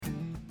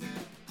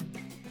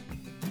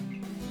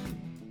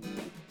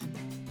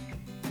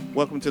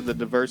Welcome to the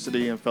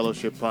Diversity and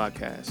Fellowship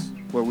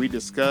Podcast, where we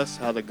discuss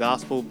how the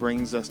gospel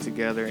brings us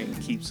together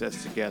and keeps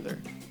us together.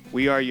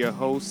 We are your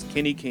hosts,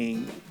 Kenny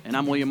King. And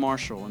I'm William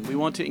Marshall, and we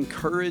want to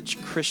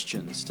encourage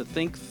Christians to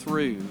think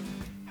through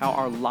how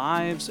our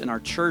lives and our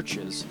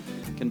churches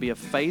can be a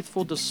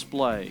faithful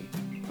display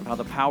of how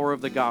the power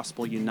of the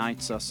gospel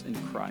unites us in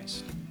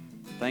Christ.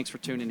 Thanks for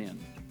tuning in.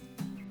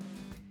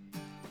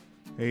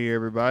 Hey,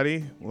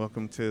 everybody.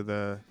 Welcome to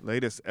the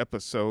latest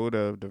episode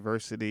of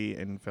Diversity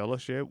and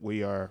Fellowship.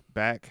 We are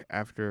back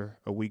after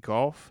a week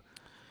off.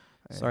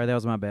 Sorry, that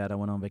was my bad. I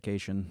went on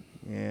vacation.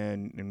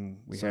 And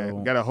we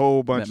got a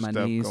whole bunch of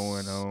stuff niece,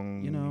 going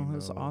on. It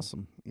was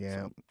awesome.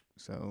 Yeah.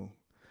 So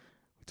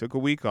we took a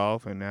week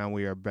off, and now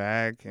we are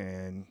back.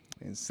 And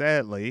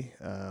sadly,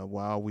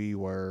 while we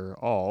were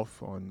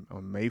off on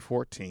May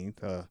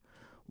 14th, a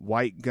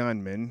white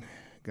gunman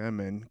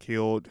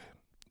killed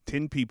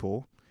 10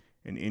 people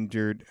and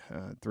injured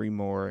 3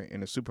 more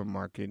in a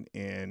supermarket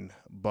in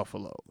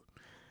Buffalo.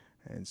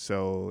 And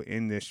so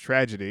in this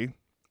tragedy,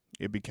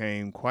 it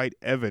became quite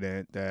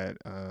evident that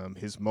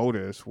his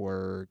motives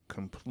were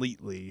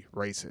completely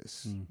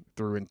racist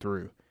through and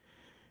through.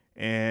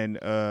 And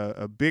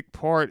a big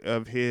part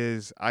of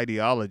his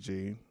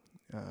ideology,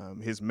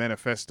 his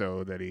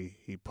manifesto that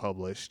he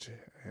published,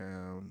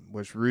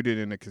 was rooted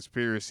in a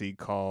conspiracy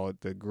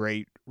called the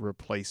Great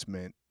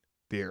Replacement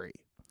Theory.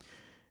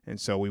 And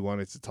so we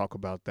wanted to talk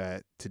about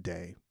that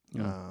today.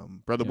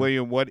 Brother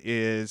William, what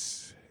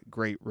is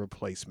Great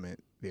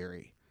Replacement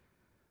Theory?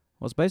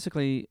 Well, it's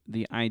basically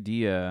the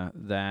idea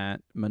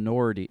that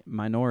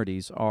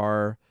minorities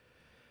are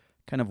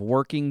kind of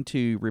working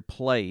to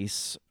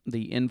replace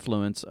the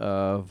influence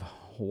of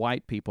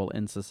white people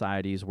in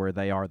societies where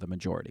they are the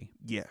majority.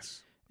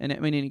 Yes. And I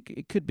mean,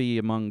 it could be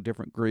among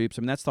different groups.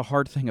 I mean, that's the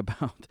hard thing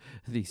about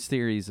these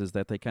theories is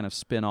that they kind of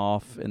spin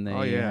off and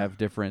they have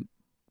different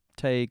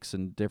takes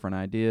and different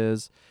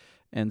ideas.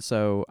 And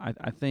so I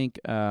think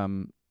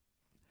it's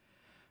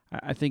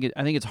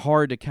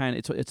hard to kind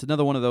of it's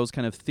another one of those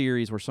kind of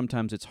theories where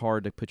sometimes it's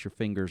hard to put your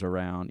fingers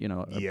around,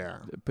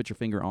 put your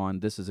finger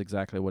on this is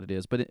exactly what it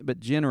is. But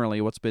generally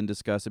what's been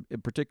discussed,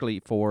 particularly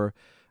for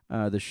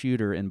the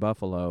shooter in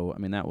Buffalo, I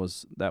mean that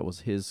was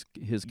his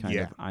kind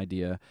of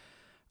idea.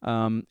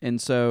 And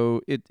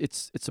so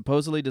it's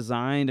supposedly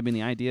designed, I mean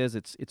the idea is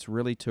it's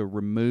really to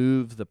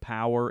remove the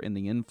power and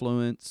the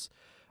influence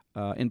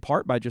in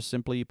part by just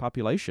simply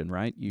population,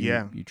 right?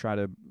 You try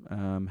to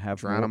have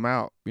drown them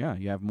out. Yeah,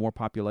 you have more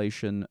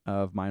population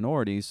of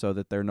minorities so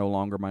that they're no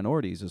longer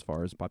minorities as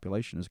far as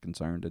population is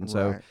concerned, and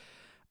so,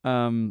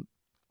 that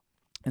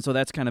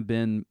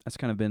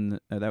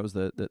was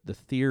the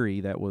theory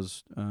that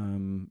was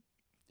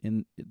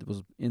in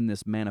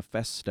this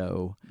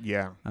manifesto.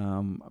 Yeah.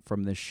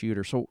 From this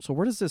shooter. So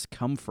where does this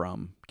come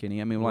from, Kenny?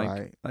 I mean,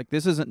 like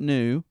this isn't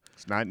new.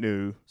 It's not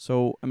new.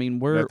 So I mean,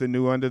 we're nothing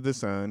new under the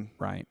sun.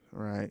 Right.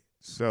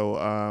 So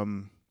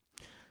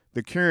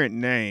the current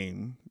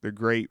name, the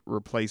Great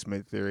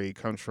Replacement Theory,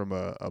 comes from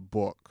a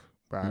book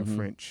by a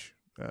French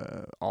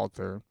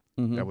author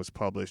that was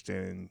published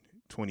in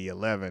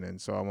 2011,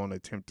 and so I won't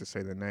attempt to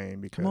say the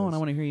name because come on, I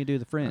want to hear you do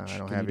the French. I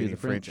don't have any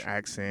French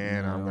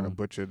accent. No. I'm going to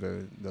butcher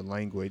the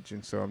language,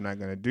 and so I'm not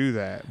going to do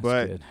that.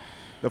 But good.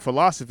 The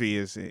philosophy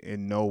is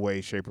in no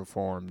way, shape, or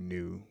form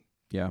new.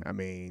 Yeah. I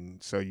mean,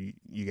 so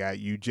you got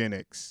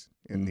eugenics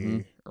in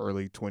the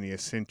early 20th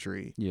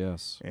century.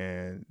 Yes.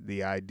 And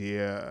the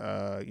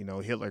idea,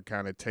 Hitler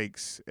kind of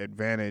takes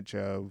advantage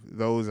of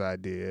those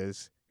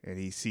ideas, and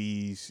he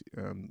sees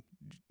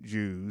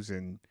Jews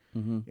in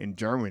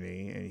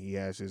Germany, and he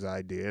has his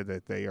idea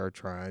that they are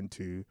trying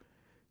to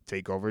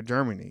take over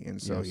Germany.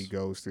 And so he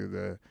goes through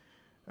the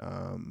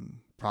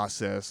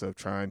process of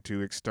trying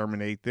to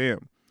exterminate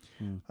them.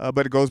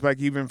 But it goes back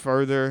even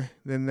further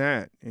than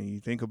that. And you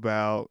think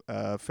about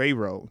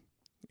Pharaoh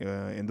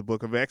in the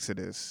book of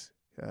Exodus.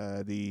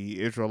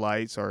 The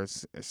Israelites are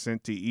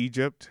sent to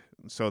Egypt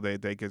so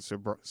that they could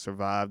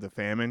survive the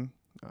famine.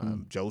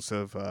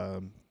 Joseph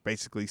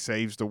basically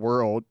saves the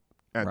world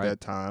at that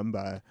time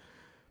by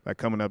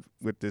coming up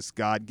with this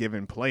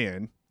God-given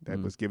plan that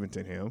was given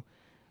to him.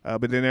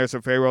 But then there's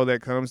a Pharaoh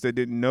that comes that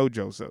didn't know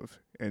Joseph.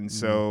 And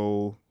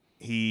so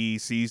he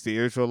sees the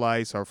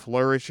Israelites are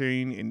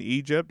flourishing in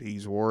Egypt.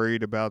 He's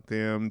worried about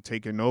them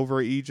taking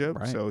over Egypt.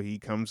 Right. So he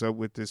comes up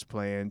with this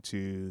plan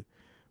to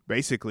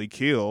basically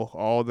kill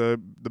all the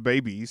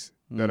babies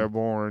that are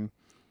born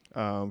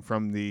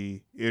from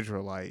the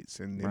Israelites.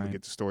 And then we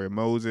get the story of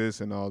Moses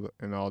and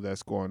all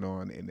that's going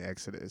on in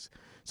Exodus.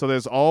 So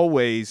there's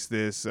always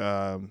this,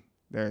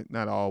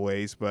 not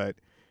always, but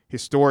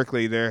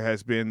historically there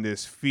has been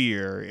this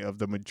fear of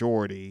the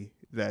majority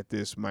that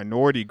this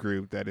minority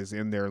group that is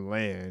in their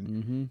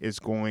land is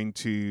going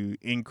to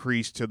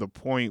increase to the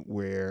point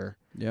where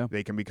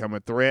they can become a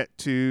threat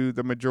to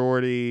the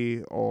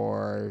majority,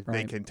 or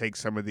they can take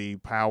some of the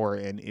power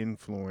and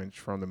influence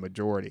from the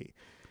majority.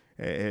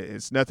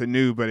 It's nothing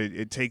new, but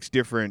it takes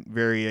different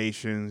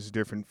variations,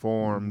 different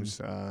forms,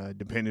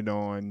 depending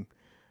on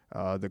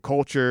the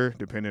culture,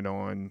 depending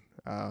on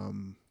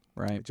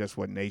Right. just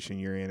what nation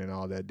you're in and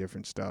all that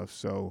different stuff.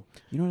 So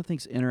you know what I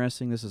think's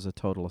interesting? This is a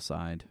total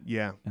aside.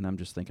 Yeah. And I'm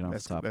just thinking off the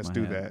top of my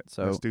do head. That.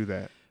 So, let's do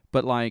that.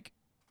 But like,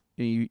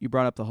 you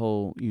brought up the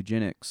whole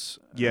eugenics.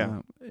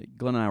 Yeah.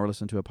 Glenn and I were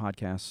listening to a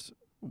podcast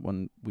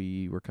when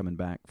we were coming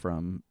back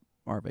from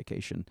our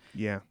vacation.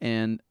 Yeah.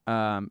 And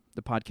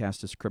the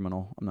podcast is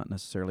criminal. I'm not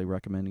necessarily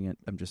recommending it.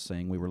 I'm just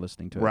saying we were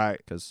listening to Right.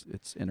 it because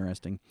it's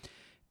interesting.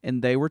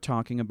 And they were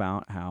talking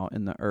about how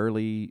in the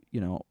early,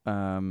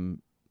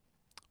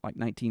 like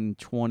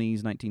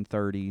 1920s,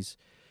 1930s,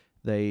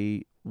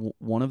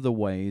 one of the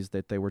ways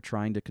that they were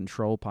trying to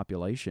control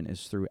population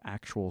is through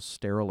actual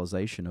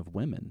sterilization of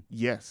women.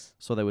 Yes.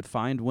 So they would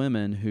find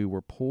women who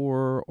were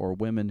poor or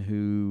women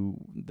who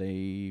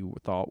they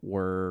thought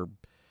were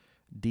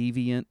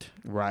deviant.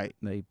 Right.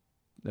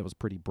 That was a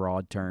pretty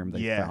broad term.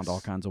 They found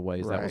all kinds of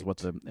ways. Right. That was what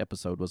the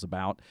episode was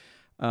about.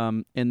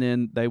 And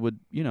then they would,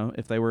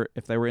 if they were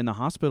in the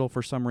hospital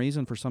for some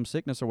reason, for some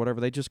sickness or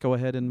whatever, they just go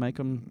ahead and make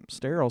them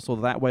sterile, so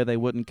that way they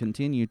wouldn't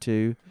continue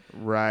to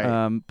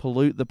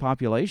pollute the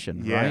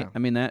population. Yeah. Right. I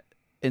mean that.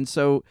 And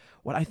so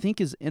what I think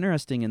is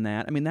interesting in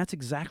that, I mean, that's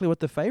exactly what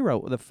the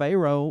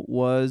Pharaoh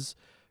was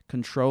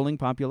controlling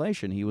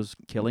population. He was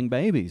killing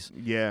babies.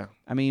 Yeah.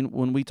 I mean,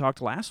 when we talked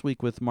last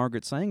week with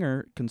Margaret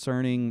Sanger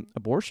concerning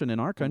abortion in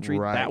our country,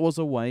 that was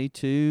a way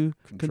to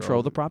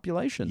control the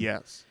population.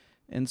 Yes.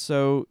 And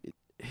so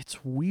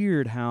it's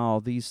weird how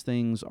these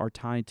things are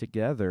tied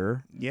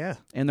together. Yeah.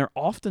 And they're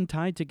often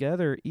tied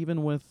together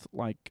even with,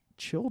 like,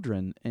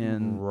 children.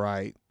 And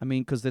right. I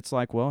mean, because it's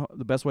like, well,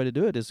 the best way to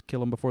do it is kill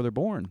them before they're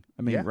born.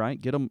 I mean, right?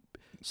 Get them,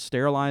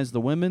 sterilize the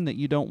women that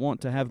you don't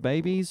want to have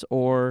babies,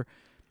 or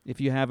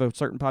if you have a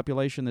certain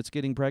population that's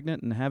getting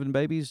pregnant and having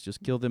babies,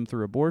 just kill them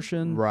through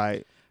abortion.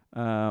 Right.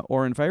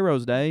 Or in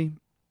Pharaoh's day,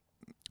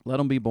 let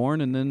them be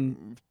born and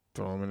then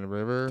throw them in the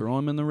river.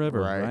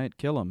 Right?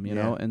 Kill them, you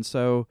know? And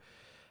so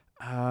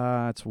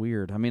it's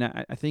weird. I mean,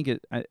 I think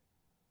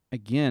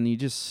again, you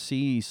just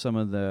see some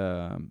of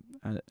the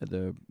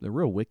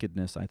real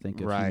wickedness, I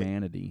think, of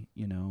humanity,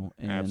 And,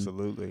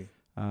 absolutely.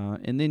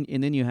 And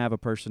then you have a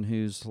person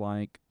who's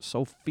like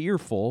so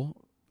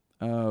fearful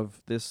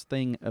of this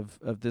thing of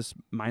this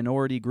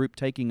minority group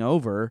taking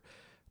over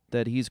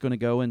that he's going to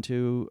go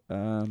into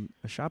a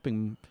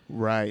shopping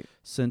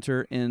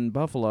center in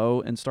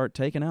Buffalo and start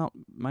taking out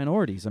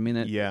minorities. I mean,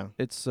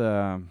 it's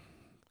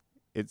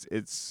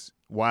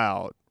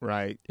wild,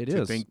 right? It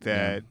to is. Think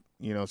that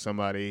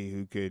somebody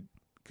who could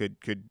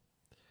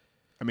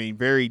I mean,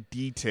 very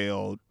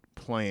detailed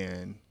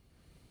plan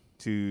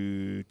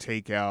to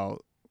take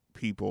out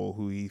people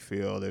who he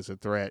feels is a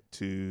threat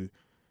to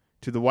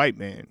the white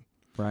man.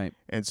 Right.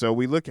 And so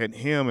we look at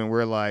him and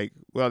we're like,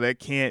 well, that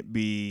can't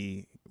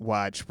be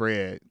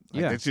widespread.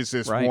 Like, it's just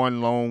this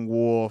one lone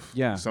wolf,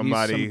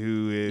 somebody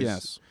who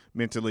is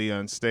mentally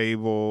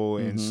unstable.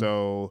 And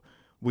so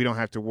we don't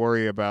have to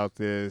worry about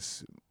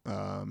this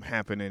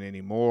happening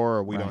anymore,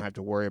 or we don't have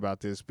to worry about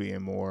this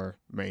being more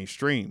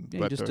mainstream.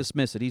 Yeah, but you just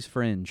dismiss it. He's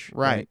fringe.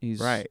 Right.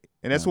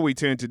 And that's what we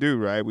tend to do,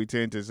 right? We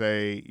tend to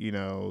say,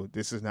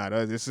 this is not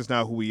us. This is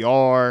not who we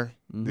are.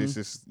 This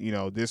is,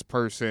 this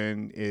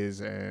person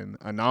is an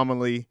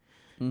anomaly.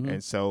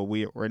 And so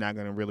we're not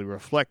going to really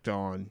reflect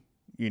on,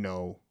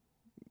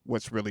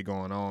 what's really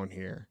going on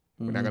here.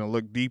 We're not going to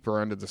look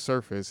deeper under the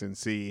surface and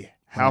see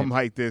how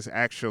might this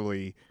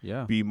actually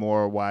be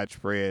more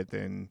widespread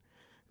than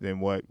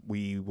what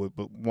we would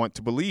want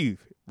to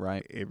believe.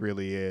 Right. It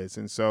really is.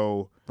 And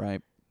so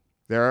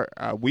there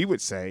we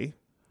would say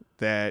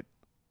that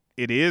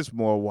it is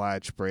more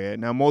widespread.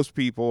 Now, most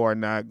people are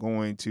not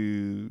going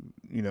to,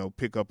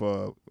 pick up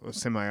a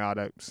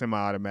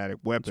semi-automatic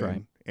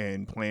weapon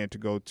and plan to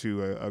go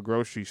to a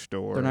grocery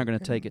store. They're not going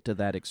to take it to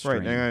that extreme.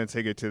 Right, they're going to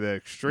take it to that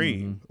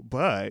extreme.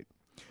 But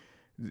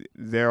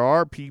there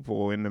are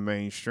people in the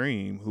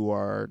mainstream who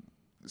are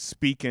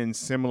speaking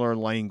similar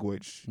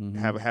language,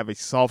 have a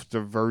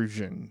softer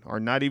version, or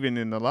not even,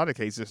 in a lot of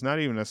cases, not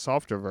even a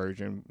softer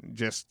version,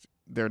 just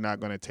they're not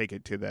going to take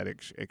it to that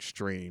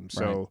extreme.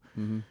 So,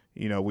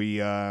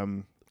 we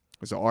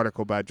there's an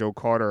article by Joe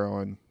Carter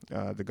on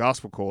the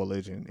Gospel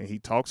Coalition, and he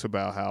talks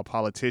about how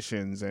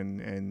politicians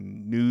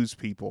and news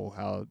people,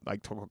 how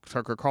like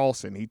Tucker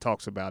Carlson, he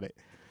talks about it,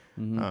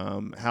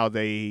 how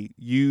they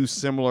use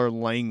similar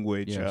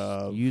language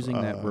of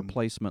using that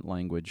replacement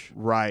language.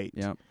 Right.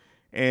 Yep.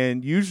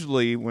 And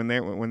usually when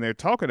they're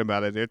talking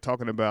about it, they're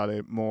talking about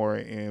it more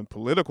in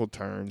political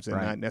terms and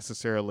not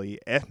necessarily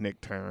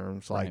ethnic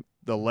terms, like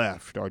the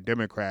left or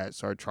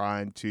Democrats are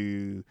trying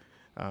to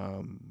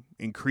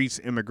increase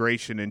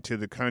immigration into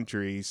the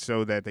country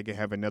so that they can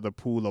have another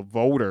pool of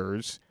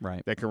voters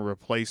that can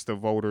replace the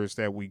voters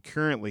that we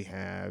currently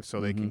have,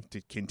 so they can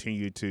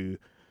continue to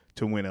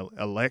win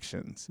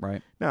elections.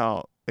 Right.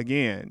 Now,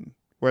 again,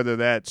 whether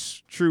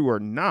that's true or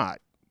not,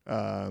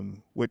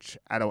 which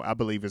I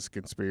believe is a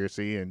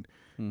conspiracy, and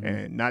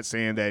not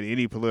saying that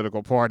any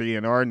political party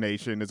in our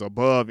nation is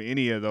above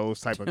any of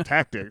those type of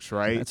tactics,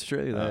 right? That's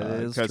true. That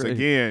is true. Because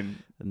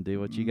again, and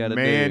do what you got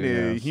to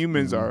do.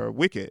 Humans are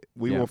wicked.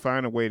 We will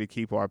find a way to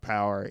keep our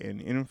power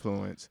and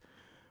influence.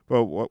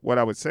 But what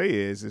I would say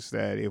is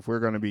that if we're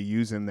going to be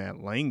using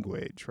that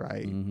language,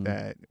 right,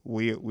 that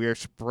we are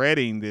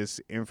spreading this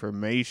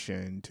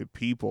information to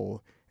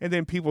people, and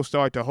then people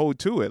start to hold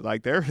to it.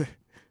 Like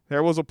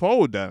there was a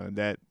poll done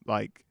that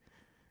like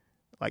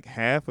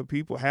half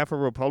of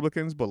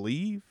Republicans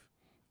believe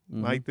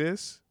like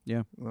this.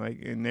 Yeah.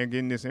 Like, and they're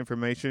getting this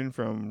information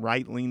from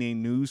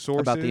right-leaning news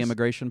sources. About the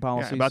immigration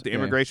policies? Yeah, about the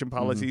immigration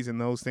policies and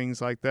those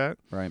things like that.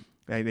 Right.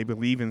 They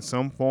believe in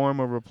some form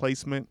of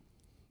replacement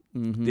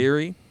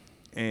theory.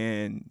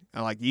 And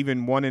like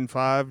even 1 in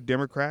 5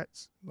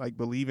 Democrats like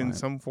believe in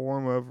some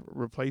form of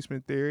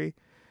replacement theory.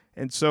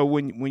 And so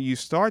when you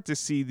start to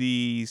see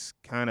these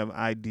kind of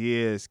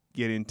ideas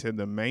get into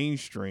the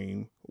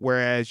mainstream,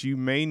 whereas you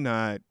may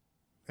not,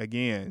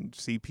 again,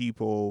 see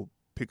people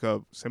pick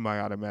up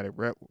semi-automatic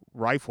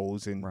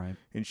rifles and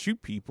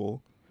shoot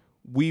people,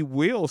 we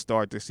will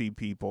start to see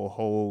people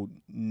hold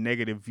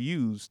negative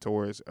views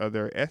towards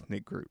other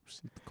ethnic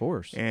groups. Of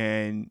course.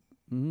 And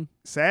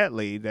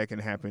sadly, that can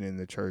happen in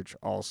the church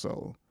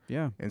also.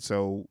 Yeah. And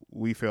so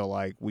we feel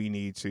like we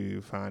need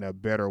to find a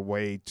better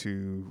way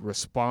to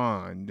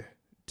respond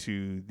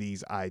to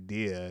these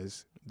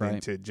ideas than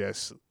to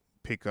just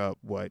pick up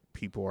what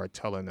people are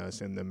telling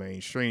us in the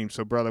mainstream.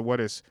 So, brother, what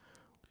is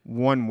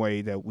one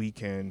way that we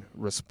can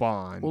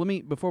respond? Well,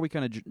 before we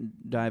kind of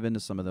dive into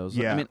some of those,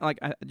 I mean, like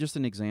just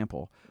an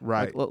example.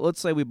 Right. Like,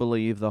 let's say we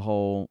believe the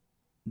whole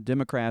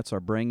Democrats are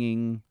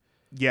bringing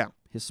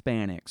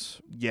Hispanics.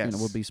 Yes.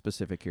 We'll be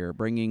specific here.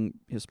 Bringing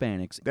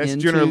Hispanics That's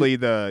generally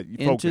the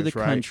focus, into the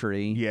right?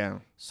 country. Yeah.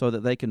 So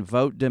that they can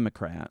vote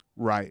Democrat.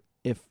 Right.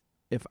 If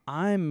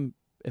I'm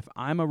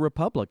a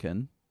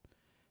Republican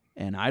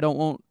and I don't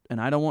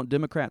want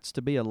Democrats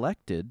to be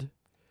elected.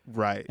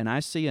 Right. And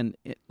I see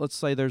let's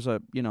say there's I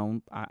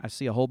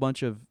see a whole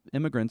bunch of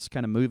immigrants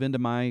kind of move into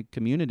my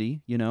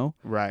community,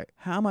 Right.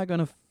 How am I going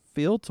to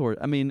feel toward,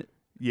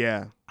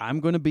 I'm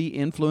going to be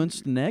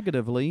influenced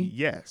negatively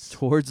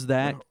towards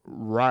that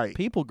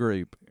people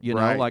group,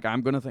 like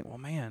I'm going to think, well,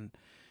 man,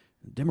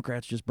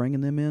 Democrats just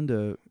bringing them in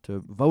to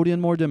vote in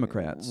more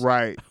Democrats.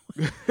 Right.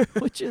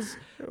 Which is,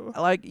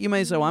 like, you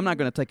may say, well, I'm not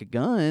going to take a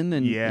gun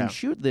and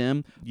shoot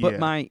them, but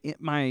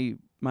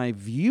my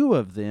view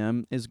of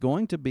them is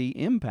going to be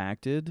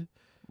impacted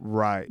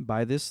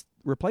by this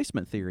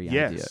replacement theory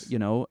idea,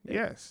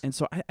 Yes. And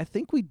so I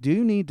think we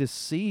do need to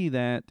see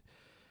that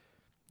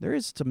there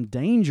is some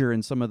danger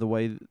in some of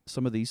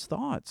these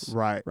thoughts,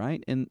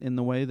 right, in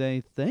the way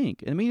they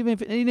think. I mean,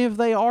 even if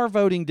they are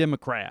voting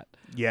Democrat,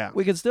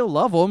 we can still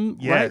love them,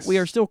 right? We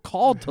are still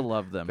called to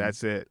love them.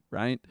 That's it,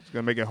 right? It's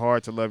gonna make it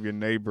hard to love your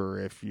neighbor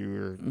if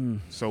you're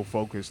so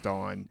focused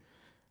on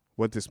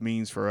what this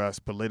means for us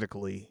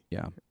politically.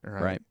 Yeah,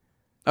 right.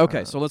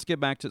 Okay, so let's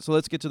get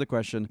to the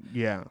question.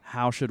 Yeah,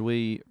 how should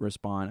we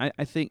respond?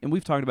 I think, and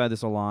we've talked about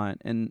this a lot,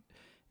 and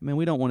I mean,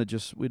 we don't want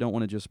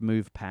to just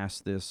move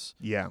past this.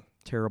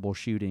 Terrible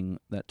shooting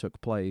that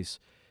took place.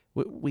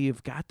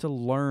 We've got to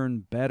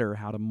learn better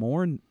how to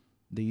mourn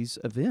these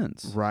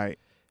events. Right.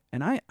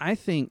 And I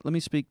think, let me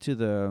speak to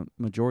the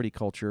majority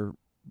culture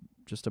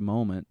just a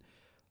moment.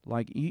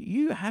 Like,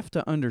 you have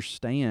to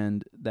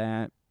understand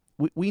that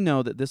we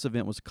know that this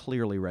event was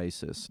clearly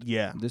racist.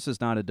 Yeah. This is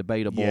not a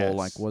debatable,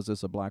 like, was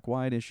this a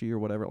black-white issue or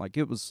whatever? Like,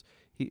 it was,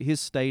 his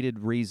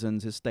stated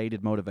reasons, his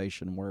stated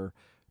motivation were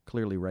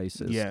clearly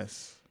racist.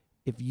 Yes.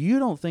 If you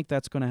don't think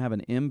that's going to have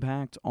an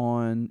impact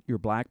on your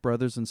black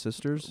brothers and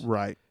sisters,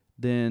 right,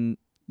 then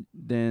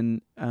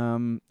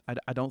I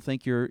don't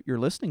think you're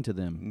listening to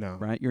them. No,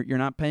 right? You're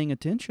not paying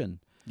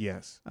attention.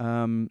 Yes.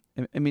 I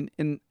mean,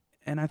 and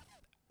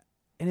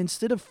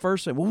instead of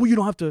first saying, well, you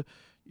don't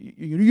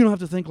have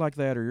to think like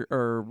that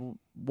or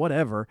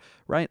whatever,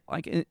 right?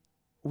 Like,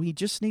 we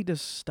just need to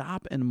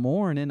stop and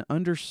mourn and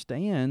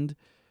understand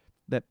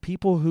that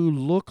people who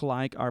look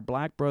like our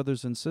black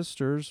brothers and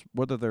sisters,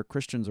 whether they're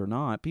Christians or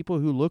not, people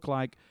who look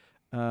like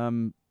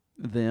them,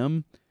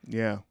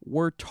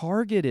 were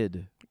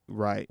targeted,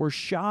 were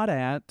shot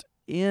at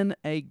in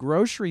a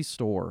grocery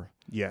store,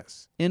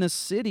 in a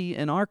city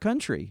in our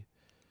country,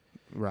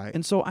 right.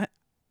 And so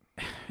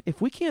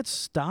if we can't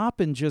stop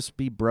and just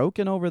be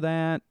broken over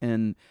that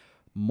and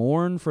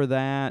mourn for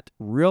that,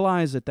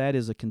 realize that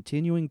is a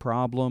continuing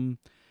problem,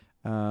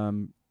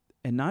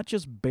 and not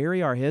just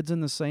bury our heads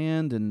in the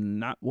sand and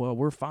not, well,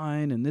 we're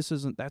fine and that's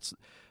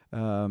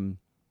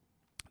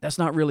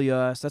not really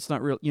us. That's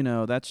not real,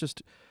 that's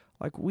just,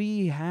 like,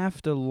 we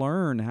have to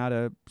learn how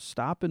to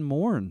stop and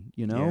mourn,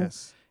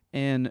 Yes.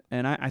 And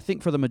I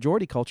think for the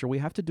majority culture, we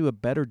have to do a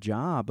better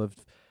job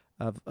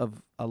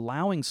of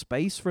allowing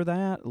space for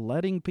that,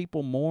 letting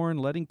people mourn,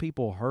 letting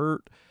people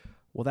hurt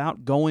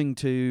without going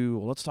to,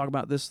 well, let's talk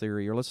about this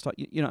theory or let's talk,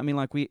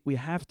 like we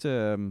have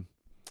to,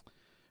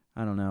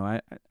 I don't know.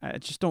 I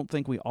just don't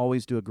think we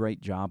always do a great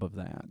job of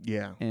that.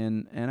 Yeah.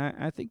 And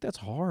I think that's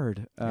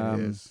hard. It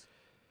is.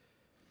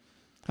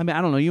 I mean,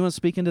 I don't know. You want to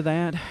speak into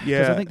that? Yeah.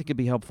 Because I think that could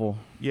be helpful.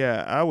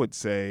 Yeah, I would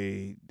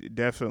say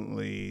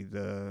definitely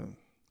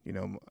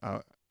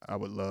I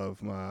would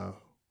love my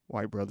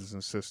white brothers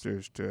and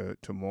sisters to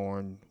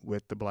mourn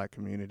with the black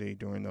community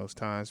during those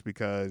times,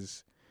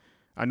 because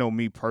I know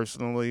me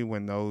personally,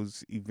 when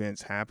those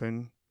events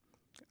happen,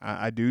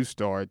 I do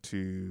start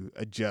to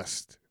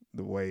adjust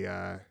the way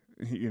I,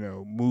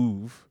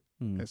 move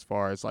as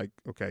far as like,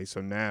 okay,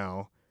 so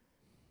now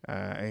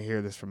I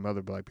hear this from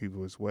other black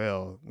people as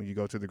well. When you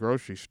go to the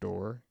grocery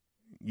store,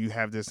 you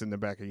have this in the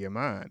back of your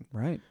mind.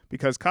 Right.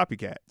 Because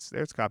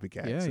there's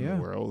copycats in the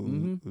world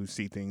who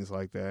see things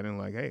like that and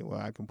like, hey, well,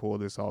 I can pull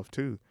this off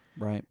too.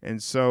 Right.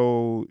 And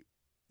so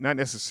not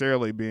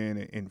necessarily being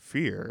in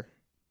fear,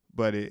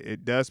 but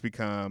it does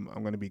become,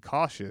 I'm going to be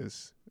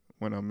cautious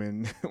when I'm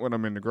in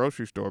the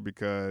grocery store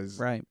because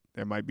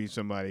there might be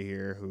somebody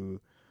here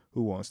who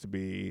wants to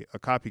be a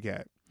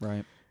copycat.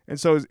 Right. And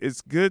so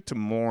it's good to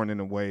mourn in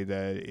a way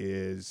that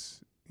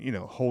is,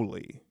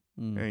 holy.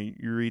 And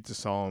you read the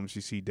Psalms,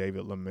 you see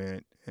David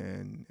lament,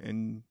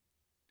 and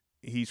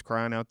he's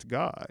crying out to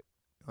God.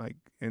 Like,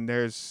 and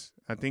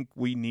I think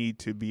we need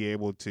to be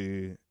able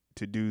to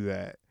do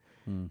that.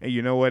 And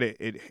you know what?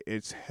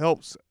 It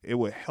helps. It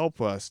would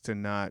help us to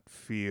not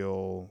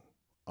feel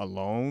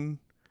alone.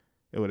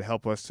 It would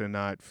help us to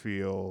not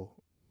feel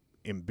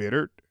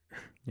embittered,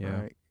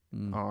 right?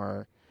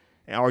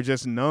 Or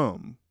just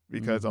numb,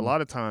 because a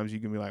lot of times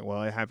you can be like,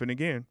 well, it happened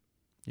again.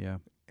 Yeah.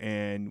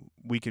 And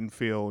we can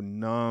feel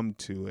numb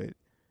to it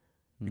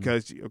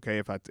because, okay,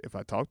 if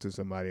I talk to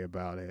somebody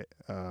about it,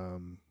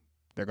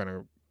 they're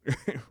going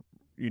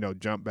to,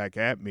 jump back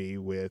at me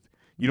with,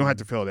 you don't have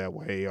to feel that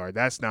way, or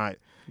that's not,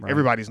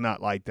 everybody's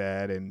not like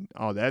that, and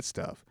all that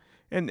stuff.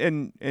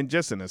 And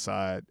just an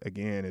aside,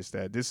 again, is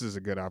that this is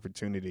a good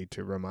opportunity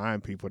to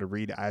remind people to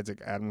read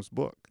Isaac Adams'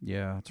 book.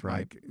 Yeah, that's right.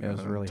 Like, it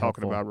was really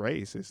talking helpful. about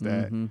race, is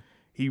that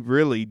he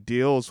really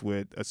deals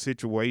with a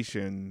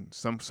situation,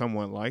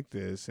 someone like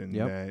this, and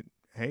that,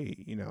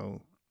 hey,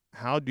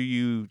 how do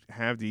you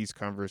have these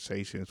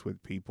conversations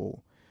with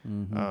people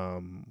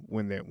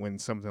when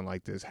something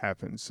like this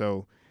happens?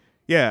 So,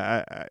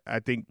 yeah, I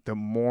think the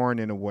mourn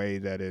in a way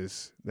that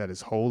is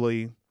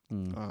holy,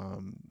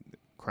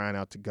 crying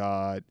out to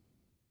God,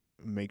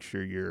 make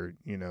sure you're,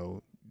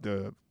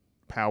 the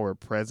power of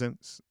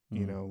presence,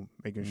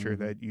 making sure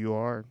that you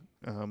are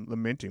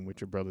lamenting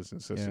with your brothers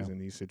and sisters in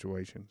these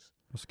situations.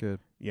 That's good.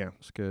 Yeah.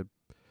 That's good.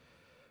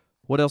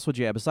 What else would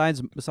you have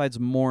besides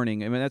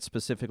mourning? I mean, that's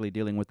specifically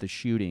dealing with the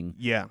shooting.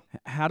 Yeah.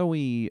 How do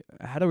we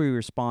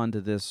respond to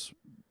this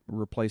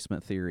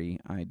replacement theory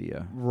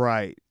idea?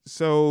 Right.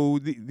 So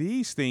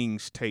these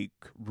things take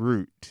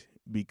root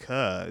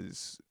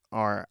because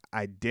our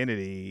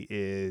identity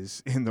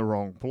is in the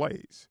wrong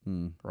place,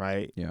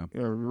 right? Yeah.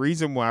 The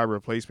reason why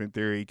replacement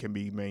theory can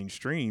be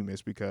mainstream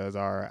is because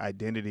our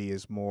identity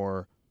is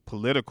more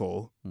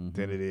political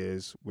than it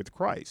is with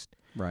Christ.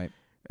 Right.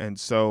 And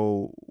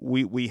so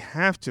we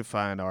have to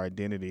find our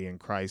identity in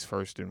Christ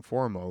first and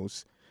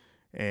foremost,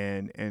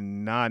 and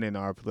not in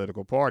our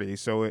political party.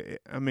 So,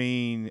 I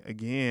mean,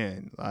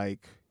 again,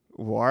 like,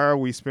 why are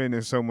we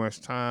spending so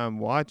much time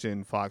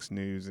watching Fox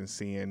News and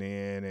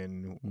CNN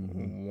and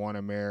One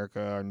America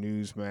or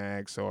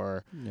Newsmax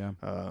or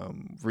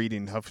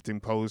reading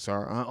Huffington Post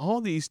or all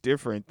these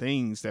different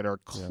things that are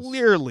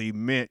clearly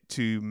meant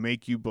to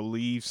make you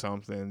believe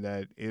something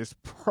that is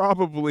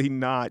probably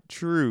not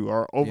true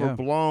or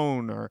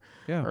overblown or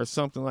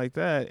something like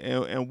that.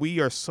 And we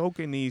are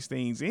soaking these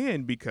things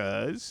in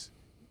because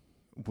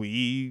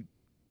we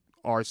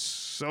are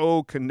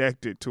so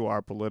connected to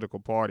our political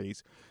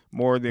parties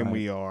more than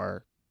we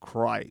are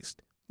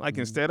Christ. Like,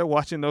 instead of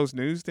watching those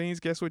news things,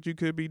 guess what you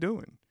could be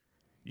doing?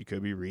 You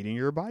could be reading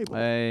your Bible.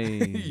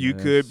 Hey, you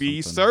could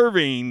be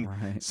serving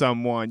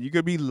someone. You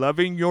could be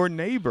loving your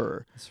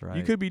neighbor. That's right.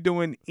 You could be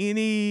doing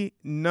any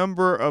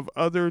number of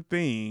other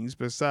things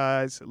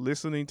besides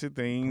listening to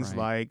things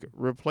like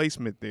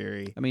replacement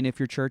theory. I mean, if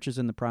your church is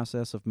in the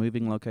process of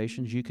moving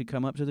locations, you could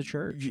come up to the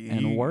church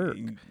and work.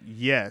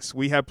 Yes,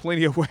 we have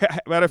plenty of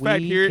matter of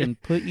fact, here we can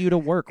put you to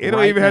work. It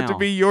don't even have to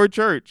be your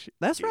church.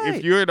 That's right.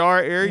 If you're in our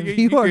area, if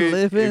you are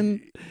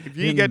living. If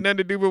you ain't got nothing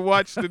to do but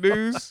watch the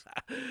news.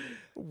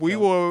 We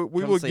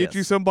will get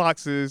you some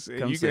boxes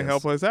and you can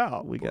help us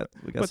out. We got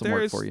some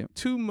work for you. But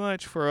there's too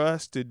much for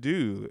us to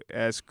do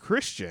as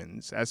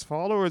Christians, as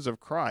followers of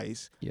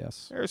Christ.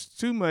 Yes. There's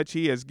too much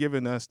he has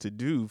given us to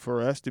do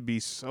for us to be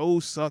so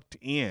sucked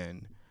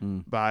in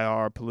by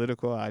our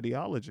political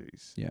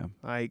ideologies. Yeah.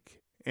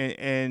 Like,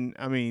 and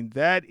I mean,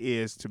 that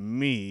is, to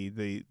me,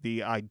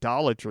 the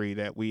idolatry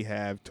that we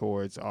have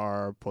towards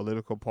our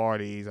political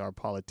parties, our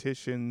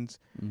politicians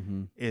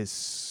is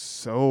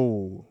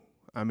so...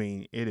 I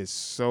mean, it is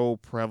so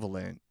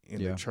prevalent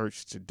in the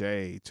church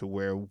today to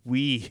where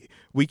we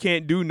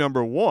can't do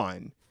number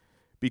one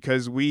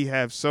because we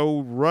have so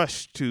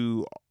rushed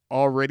to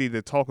already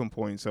the talking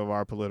points of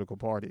our political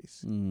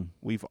parties.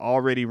 We've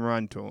already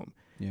run to them.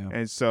 Yeah.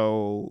 And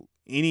so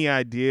any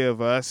idea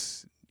of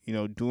us,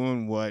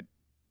 doing what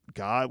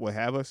God would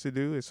have us to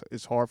do,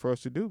 it's hard for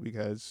us to do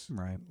because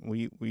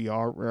we're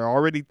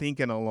already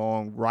thinking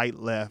along right,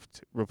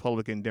 left,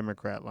 Republican,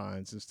 Democrat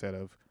lines instead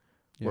of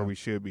where we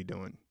should be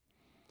doing.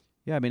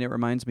 Yeah, I mean, it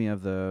reminds me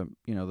of the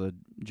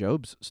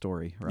Job's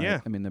story, right?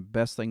 Yeah. I mean, the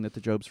best thing that the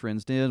Job's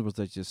friends did was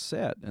they just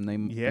sat and they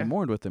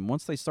mourned with him.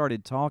 Once they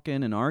started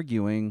talking and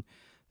arguing,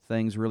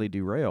 things really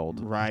derailed.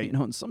 Right.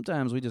 And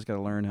sometimes we just got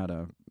to learn how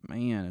to,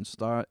 and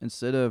start,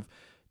 instead of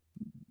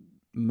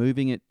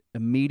moving it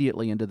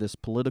immediately into this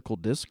political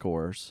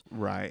discourse.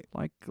 Right.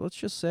 Like, let's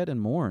just sit and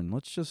mourn.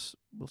 Let's just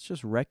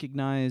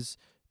recognize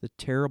the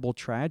terrible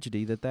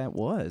tragedy that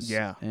was.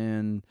 Yeah.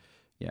 And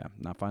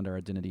not find our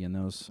identity in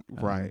those.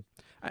 Right.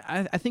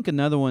 I think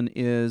another one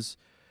is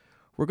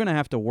we're going to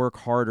have to work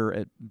harder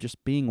at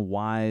just being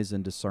wise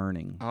and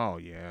discerning. Oh,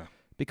 yeah.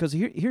 Because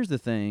here's the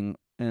thing,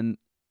 and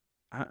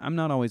I'm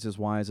not always as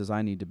wise as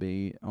I need to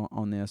be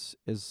on this,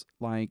 is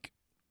like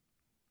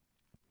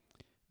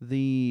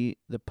the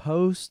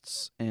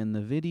posts and the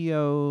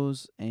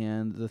videos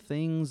and the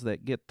things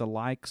that get the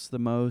likes the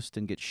most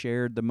and get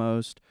shared the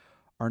most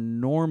are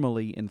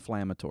normally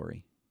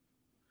inflammatory.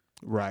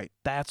 Right.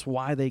 That's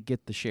why they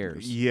get the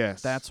shares.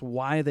 Yes. That's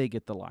why they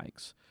get the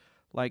likes.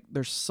 Like,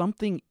 there's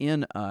something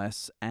in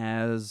us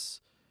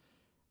as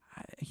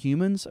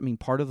humans, I mean,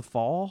 part of the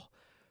fall,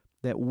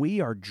 that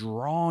we are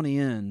drawn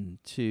in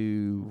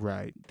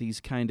to these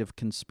kind of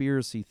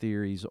conspiracy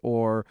theories,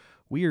 or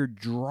we are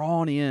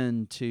drawn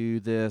into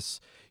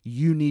this,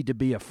 you need to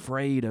be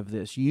afraid of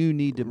this. You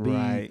need to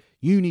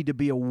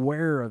be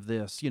aware of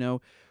this.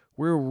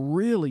 We're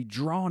really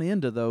drawn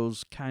into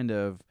those kind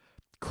of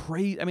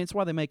crazy. I mean, it's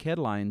why they make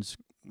headlines.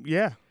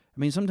 Yeah. I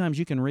mean, sometimes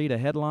you can read a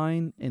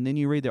headline and then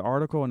you read the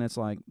article and it's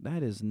like,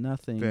 that is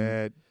nothing.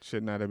 That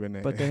should not have been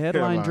there. But the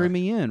headline drew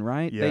me in,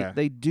 right? Yeah.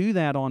 They do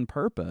that on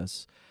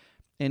purpose.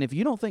 And if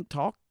you don't think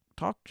talk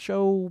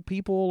show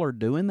people are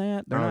doing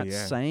that, they're not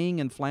saying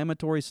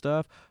inflammatory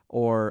stuff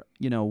or,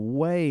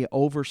 way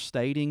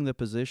overstating the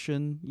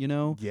position,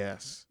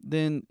 Yes.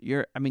 then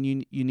you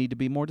need to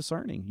be more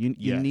discerning.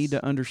 You need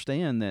to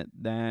understand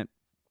that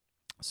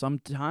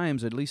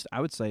sometimes, at least I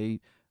would say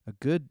a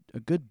good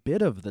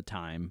bit of the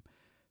time,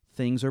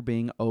 things are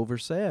being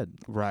oversaid.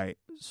 Right.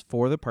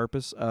 For the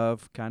purpose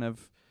of kind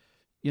of,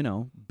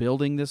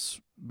 building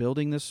this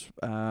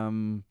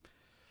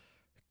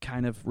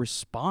kind of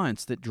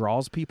response that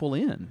draws people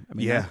in. I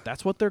mean,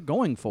 that's what they're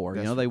going for.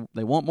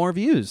 They want more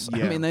views.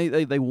 Yeah. I mean,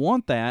 they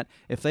want that.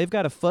 If they've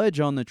got to fudge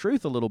on the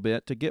truth a little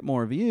bit to get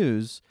more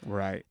views.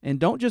 Right. And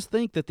don't just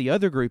think that the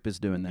other group is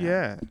doing that.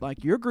 Yeah.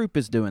 Like, your group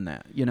is doing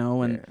that,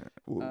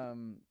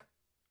 and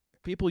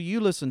people you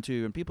listen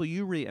to and people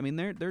you read, I mean,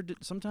 they're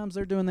sometimes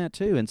they're doing that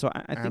too. And so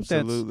I think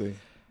absolutely.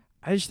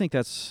 I just think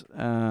that's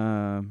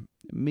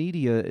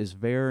media is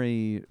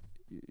very.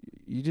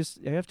 You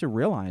have to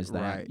realize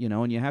that,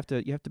 and you have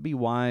to be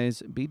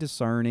wise, be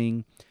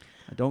discerning,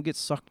 don't get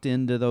sucked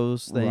into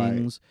those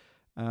things.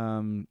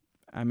 Right.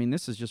 I mean,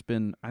 this has just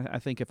been. I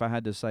think if I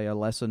had to say a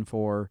lesson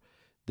for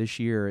this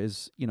year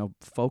is,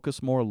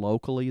 focus more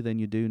locally than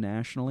you do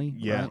nationally.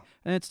 Yeah, right?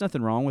 And it's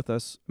nothing wrong with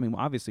us. I mean,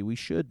 obviously, we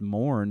should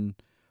mourn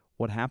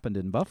what happened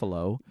in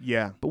Buffalo.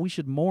 Yeah. But we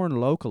should mourn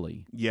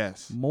locally.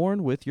 Yes.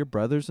 Mourn with your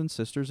brothers and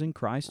sisters in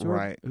Christ who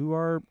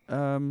are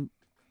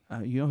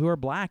who are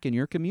black in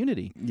your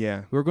community.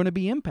 Yeah. Who are going to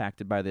be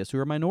impacted by this, who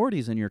are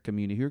minorities in your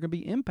community, who are going to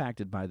be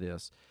impacted by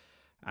this.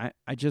 I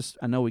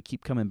know we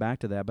keep coming back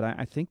to that, but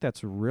I think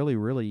that's really,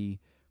 really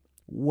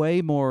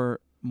way more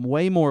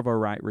of a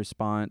right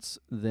response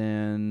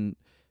than,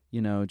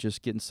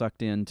 just getting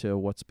sucked into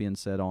what's being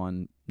said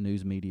on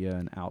news media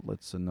and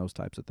outlets and those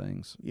types of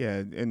things.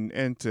 Yeah,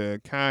 and to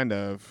kind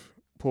of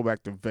pull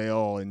back the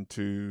veil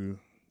into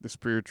the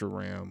spiritual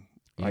realm,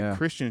 like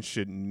Christians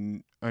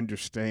shouldn't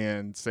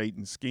understand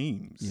Satan's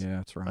schemes. Yeah,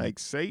 that's right. Like,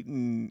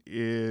 Satan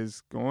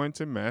is going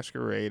to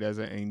masquerade as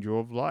an angel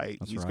of light.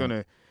 That's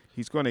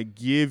he's gonna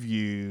give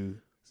you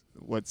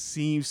what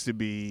seems to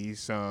be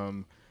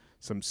some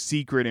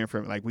secret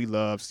information. Like, we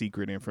love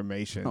secret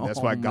information. That's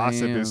why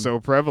gossip is so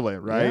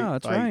prevalent, right? Yeah,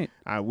 that's right.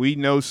 We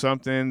know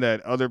something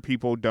that other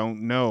people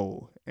don't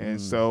know,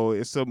 and so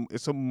it's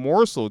a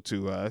morsel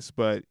to us,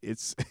 but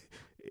it's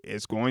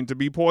going to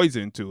be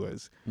poison to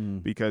us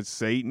because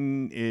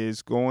Satan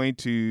is going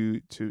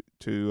to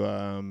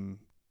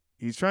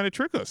he's trying to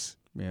trick us.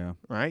 Yeah.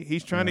 Right?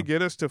 He's trying to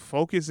get us to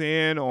focus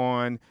in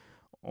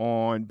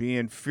on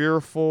being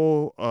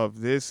fearful of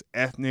this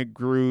ethnic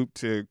group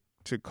to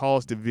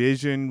cause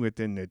division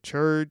within the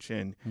church,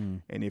 and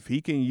if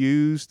he can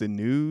use the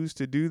news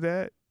to do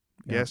that,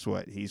 guess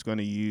what? He's going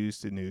to use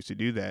the news to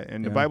do that.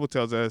 And the Bible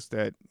tells us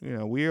that,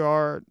 we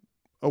are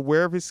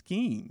aware of his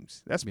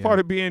schemes. That's part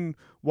of being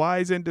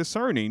wise and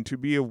discerning, to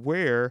be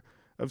aware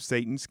of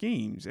Satan's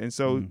schemes. And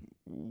so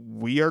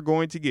we are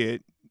going to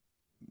get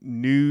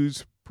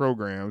news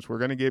programs. We're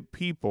going to get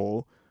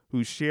people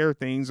who share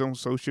things on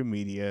social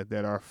media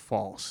that are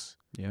false.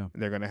 Yeah.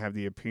 They're going to have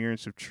the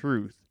appearance of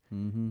truth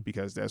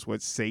because that's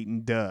what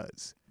Satan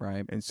does.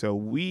 Right. And so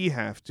we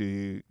have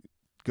to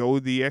go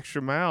the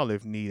extra mile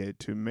if needed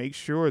to make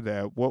sure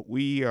that what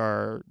we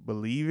are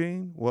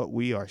believing, what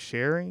we are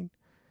sharing,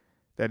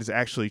 that is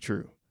actually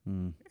true,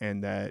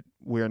 and that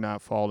we're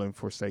not falling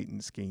for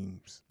Satan's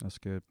schemes. That's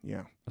good.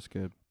 Yeah. That's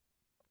good.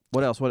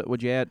 What else? What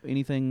would you add?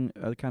 Anything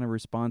kind of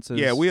responses?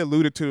 Yeah, we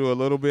alluded to it a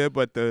little bit,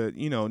 but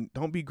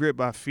don't be gripped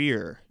by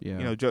fear.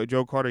 Yeah.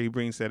 Joe Carter, he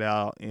brings that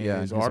out in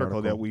his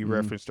article that we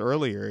referenced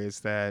earlier.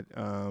 Is that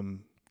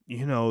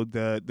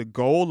the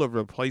goal of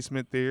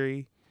replacement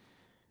theory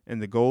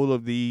and the goal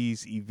of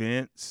these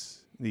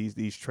events,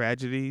 these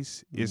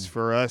tragedies, is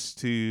for us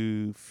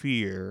to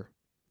fear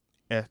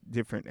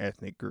different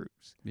ethnic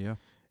groups. Yeah.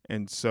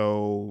 And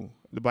so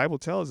the Bible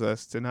tells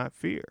us to not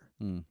fear.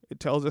 It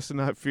tells us to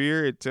not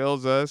fear. It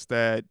tells us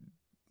that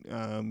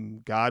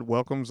God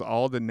welcomes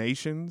all the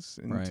nations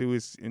into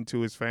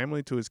his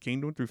family, to his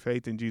kingdom through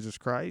faith in Jesus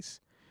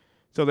Christ.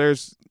 So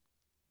there's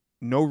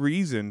no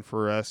reason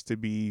for us to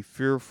be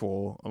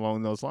fearful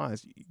along those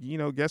lines.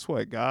 Guess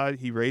what? God,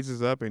 he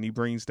raises up and he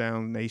brings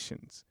down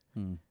nations.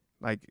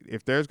 Like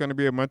if there's going to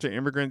be a bunch of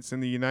immigrants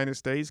in the United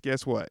States,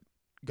 guess what?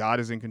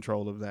 God is in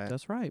control of that.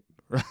 That's right.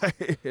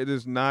 Right. It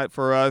is not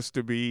for us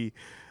to be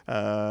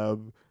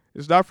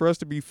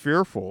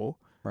fearful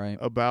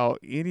about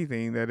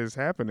anything that is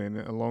happening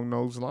along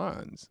those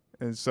lines.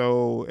 And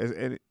so,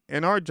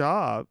 and our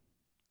job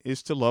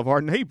is to love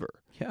our neighbor.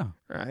 Yeah.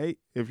 Right.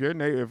 If your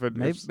neighbor,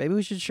 maybe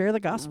we should share the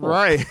gospel.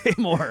 Right.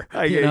 More.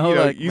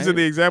 Using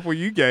the example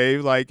you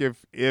gave, like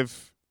if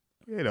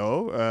some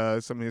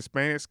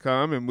Hispanics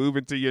come and move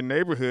into your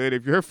neighborhood,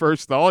 if your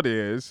first thought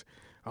is,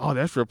 oh,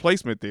 that's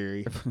replacement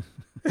theory,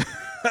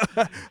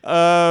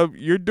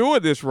 you're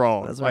doing this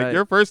wrong. That's like right.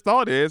 Your first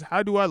thought is,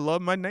 how do I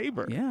love my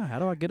neighbor? Yeah, how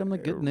do I get them the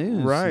good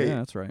news? Right. Yeah,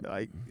 that's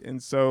right.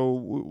 And so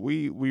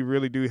we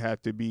really do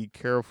have to be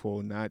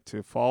careful not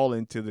to fall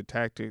into the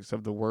tactics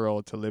of the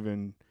world to live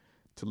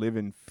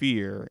in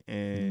fear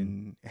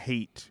and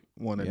hate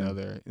one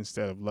another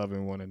instead of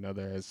loving one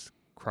another as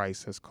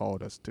Christ has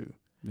called us to.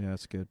 Yeah,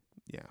 that's good.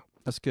 Yeah.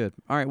 That's good.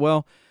 All right,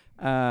 well,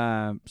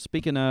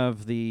 speaking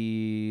of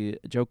the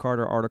Joe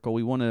Carter article,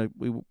 we're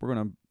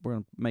gonna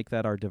make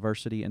that our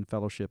diversity and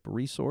fellowship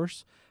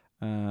resource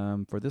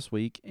for this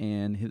week.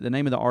 And the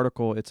name of the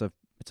article, it's a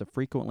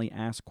frequently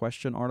asked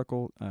question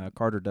article.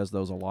 Carter does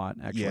those a lot,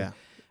 actually,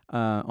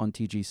 on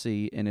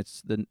TGC, and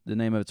it's the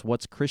name of it's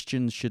 "What's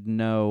Christians Should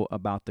Know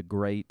About the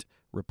Great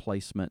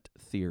Replacement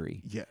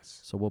Theory." Yes.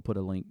 So we'll put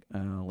a link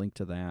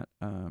to that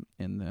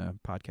in the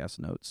podcast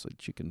notes so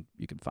that you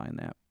can find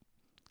that.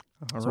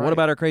 All so right. What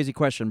about our crazy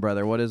question,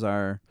 brother? What is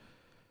our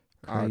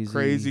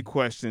crazy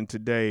question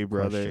today,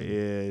 brother,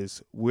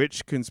 is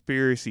which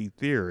conspiracy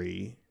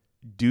theory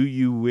do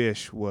you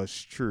wish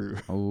was true?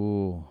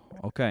 Oh,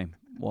 okay.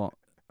 Well,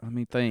 let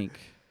me think.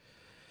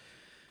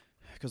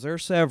 Because there are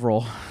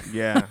several.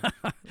 Yeah.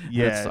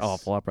 Yes. That's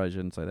awful. I probably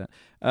shouldn't say that.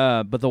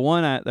 But the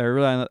one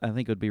I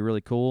think would be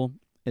really cool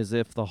is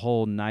if the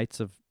whole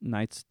Knights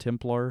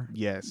Templar.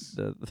 Yes.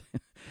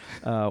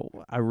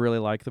 I really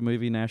like the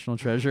movie National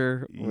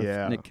Treasure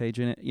with Nick Cage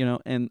in it,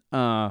 and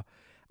I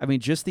mean,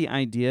 just the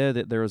idea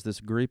that there was this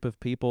group of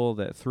people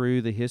that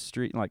through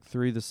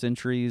the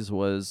centuries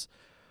was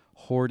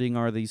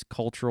hoarding these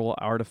cultural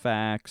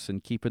artifacts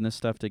and keeping this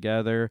stuff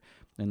together,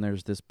 and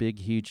there's this big,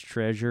 huge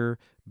treasure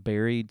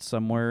buried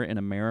somewhere in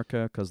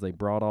America because they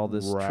brought all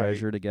this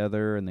treasure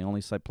together, and the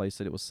only place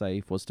that it was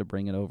safe was to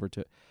bring it over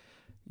to.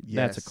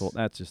 Yes.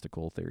 That's just a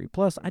cool theory.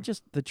 Plus, I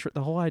just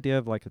the whole idea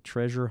of like a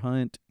treasure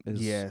hunt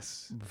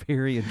is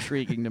very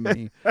intriguing to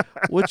me,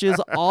 which is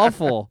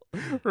awful.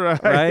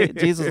 Right?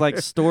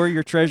 Jesus store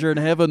your treasure in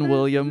heaven,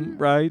 William,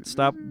 right?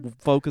 Stop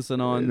focusing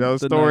on don't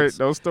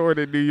store it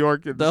in New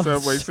York in the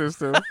subway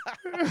system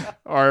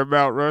or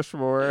Mount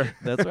Rushmore.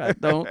 That's right.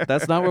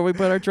 That's not where we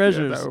put our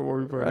treasures. That's where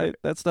we put it.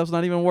 That stuff's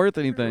not even worth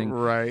anything.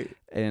 Right.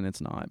 And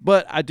it's not.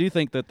 But I do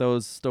think that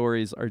those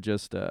stories are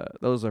just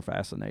those are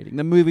fascinating.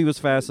 The movie was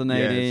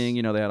fascinating.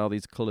 Yes. They had all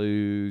these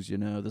clues,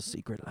 the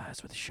secret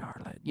lies with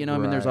Charlotte. I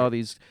mean, there's all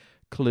these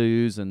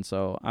clues, and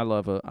so I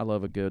love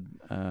a good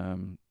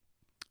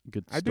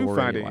good story. I do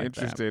find it like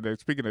interesting.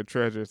 Speaking of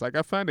treasures, I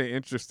find it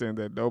interesting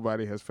that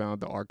nobody has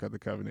found the Ark of the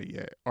Covenant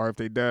yet, or if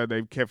they done,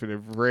 they've kept it a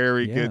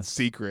very good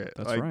secret.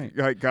 That's right.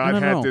 Like God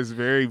had this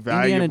very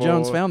valuable. Indiana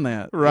Jones found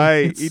that.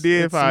 Right, he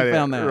did find it.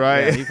 Found that.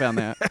 Right, yeah, he found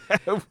that.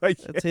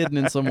 It's hidden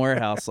in some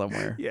warehouse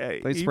somewhere. Yeah,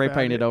 they spray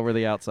painted over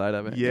the outside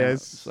of it.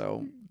 Yes.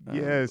 So.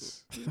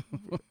 Yes.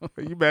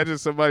 Can you imagine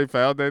somebody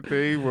found that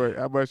thing?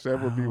 How much that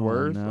would be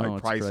worth? No,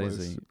 it's priceless.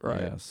 Crazy.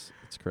 Right. Yes,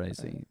 it's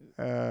crazy.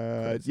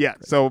 Yeah.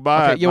 So what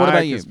about you?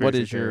 What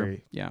is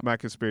theory, my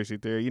conspiracy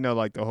theory?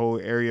 Like the whole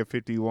Area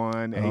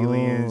 51,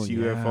 aliens,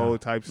 UFO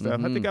type stuff.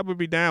 Mm-hmm. I think I would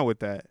be down with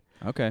that.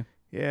 Okay.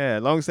 Yeah,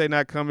 as long as they're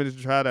not coming to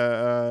try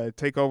to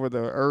take over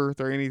the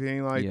Earth or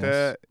anything like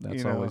that.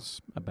 That's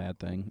always a bad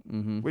thing.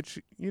 Mm-hmm. Which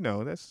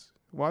that's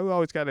why we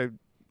always got to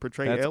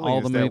portray that's aliens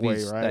all the that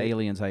movies, way, right? The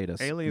aliens hate us.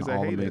 Aliens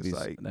that hate us.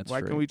 Why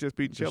can't we just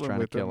be chilling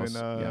with them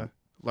and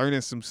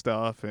learning some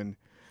stuff? And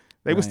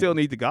they would still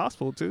need the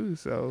gospel too.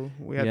 So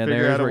we have to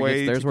figure out a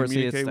way to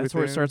communicate with them. That's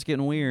where it starts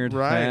getting weird.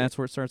 Right. That's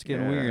where it starts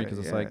getting weird because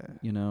it's like,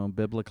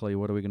 biblically,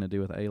 what are we going to do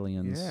with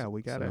aliens? Yeah,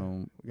 we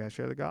gotta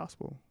share the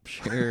gospel.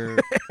 Share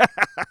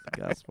the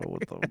gospel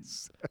with them.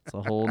 It's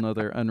a whole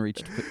nother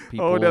unreached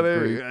people.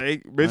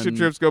 Mission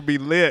trip's gonna be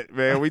lit,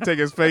 man. We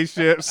taking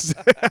spaceships.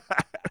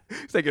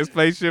 Taking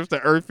spaceships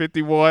to Earth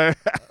 51.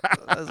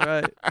 That's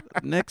right.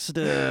 Next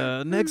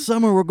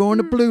summer we're going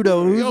to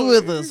Pluto. Who's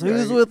with us?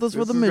 Who's with us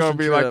for the mission? It's gonna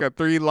be trip? like a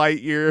 3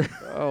 light year.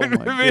 Oh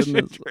my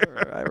goodness! All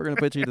right, we're gonna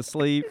put you to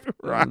sleep.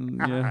 Right.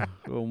 Yeah.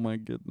 Oh my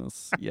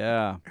goodness.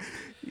 Yeah.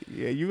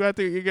 Yeah, you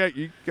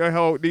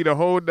need a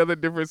whole another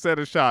different set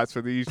of shots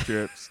for these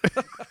trips.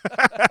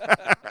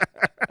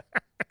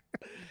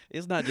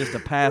 It's not just a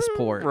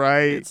passport,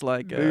 right? It's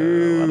like I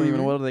don't even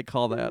know, what do they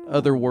call that?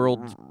 Other world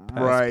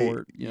passport.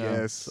 Right.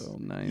 Yes. So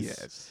nice.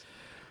 Yes.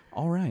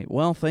 All right.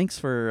 Well, thanks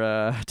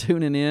for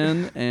tuning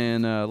in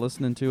and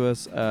listening to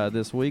us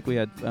this week. We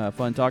had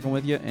fun talking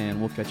with you, and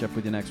we'll catch up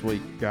with you next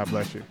week. God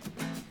bless you.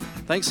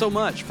 Thanks so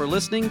much for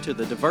listening to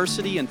the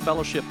Diversity and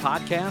Fellowship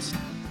podcast.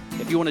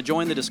 If you want to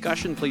join the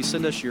discussion, please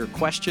send us your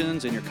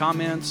questions and your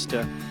comments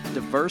to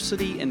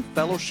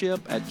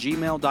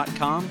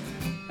diversityandfellowship@gmail.com.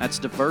 That's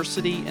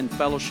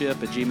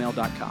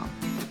diversityandfellowship@gmail.com.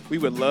 We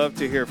would love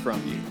to hear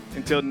from you.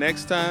 Until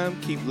next time,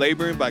 keep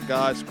laboring by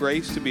God's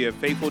grace to be a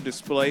faithful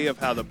display of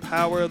how the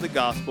power of the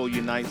gospel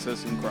unites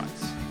us in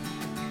Christ.